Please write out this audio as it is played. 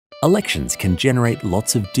Elections can generate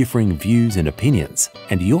lots of differing views and opinions,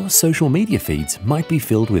 and your social media feeds might be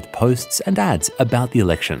filled with posts and ads about the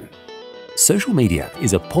election. Social media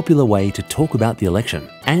is a popular way to talk about the election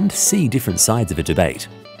and see different sides of a debate.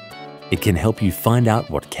 It can help you find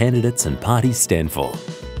out what candidates and parties stand for.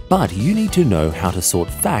 But you need to know how to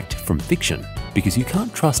sort fact from fiction, because you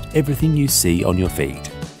can't trust everything you see on your feed.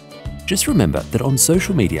 Just remember that on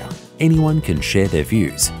social media, anyone can share their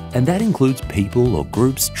views, and that includes people or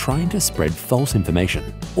groups trying to spread false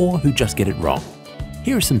information or who just get it wrong.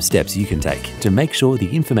 Here are some steps you can take to make sure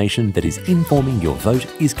the information that is informing your vote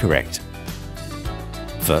is correct.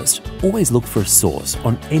 First, always look for a source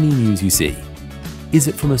on any news you see. Is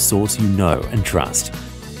it from a source you know and trust?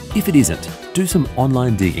 If it isn't, do some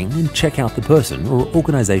online digging and check out the person or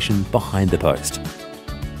organisation behind the post.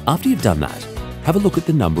 After you've done that, have a look at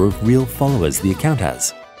the number of real followers the account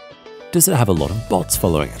has. Does it have a lot of bots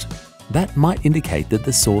following it? That might indicate that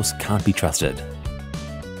the source can't be trusted.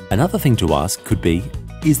 Another thing to ask could be,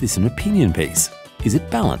 is this an opinion piece? Is it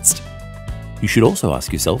balanced? You should also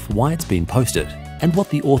ask yourself why it's been posted and what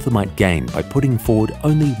the author might gain by putting forward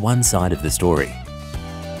only one side of the story.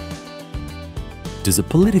 Does a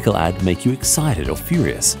political ad make you excited or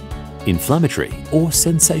furious? Inflammatory or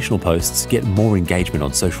sensational posts get more engagement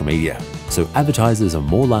on social media, so advertisers are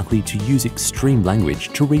more likely to use extreme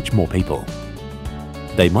language to reach more people.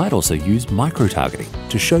 They might also use micro-targeting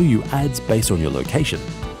to show you ads based on your location,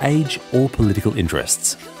 age, or political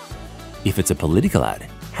interests. If it's a political ad,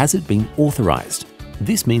 has it been authorized?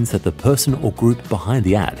 This means that the person or group behind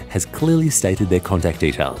the ad has clearly stated their contact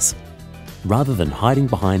details, rather than hiding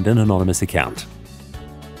behind an anonymous account.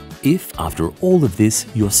 If, after all of this,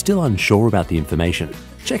 you're still unsure about the information,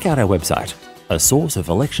 check out our website, a source of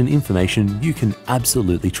election information you can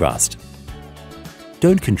absolutely trust.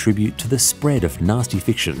 Don't contribute to the spread of nasty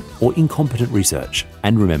fiction or incompetent research.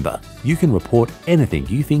 And remember, you can report anything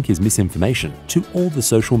you think is misinformation to all the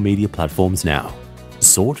social media platforms now.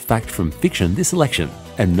 Sort fact from fiction this election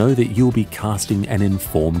and know that you'll be casting an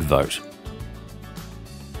informed vote.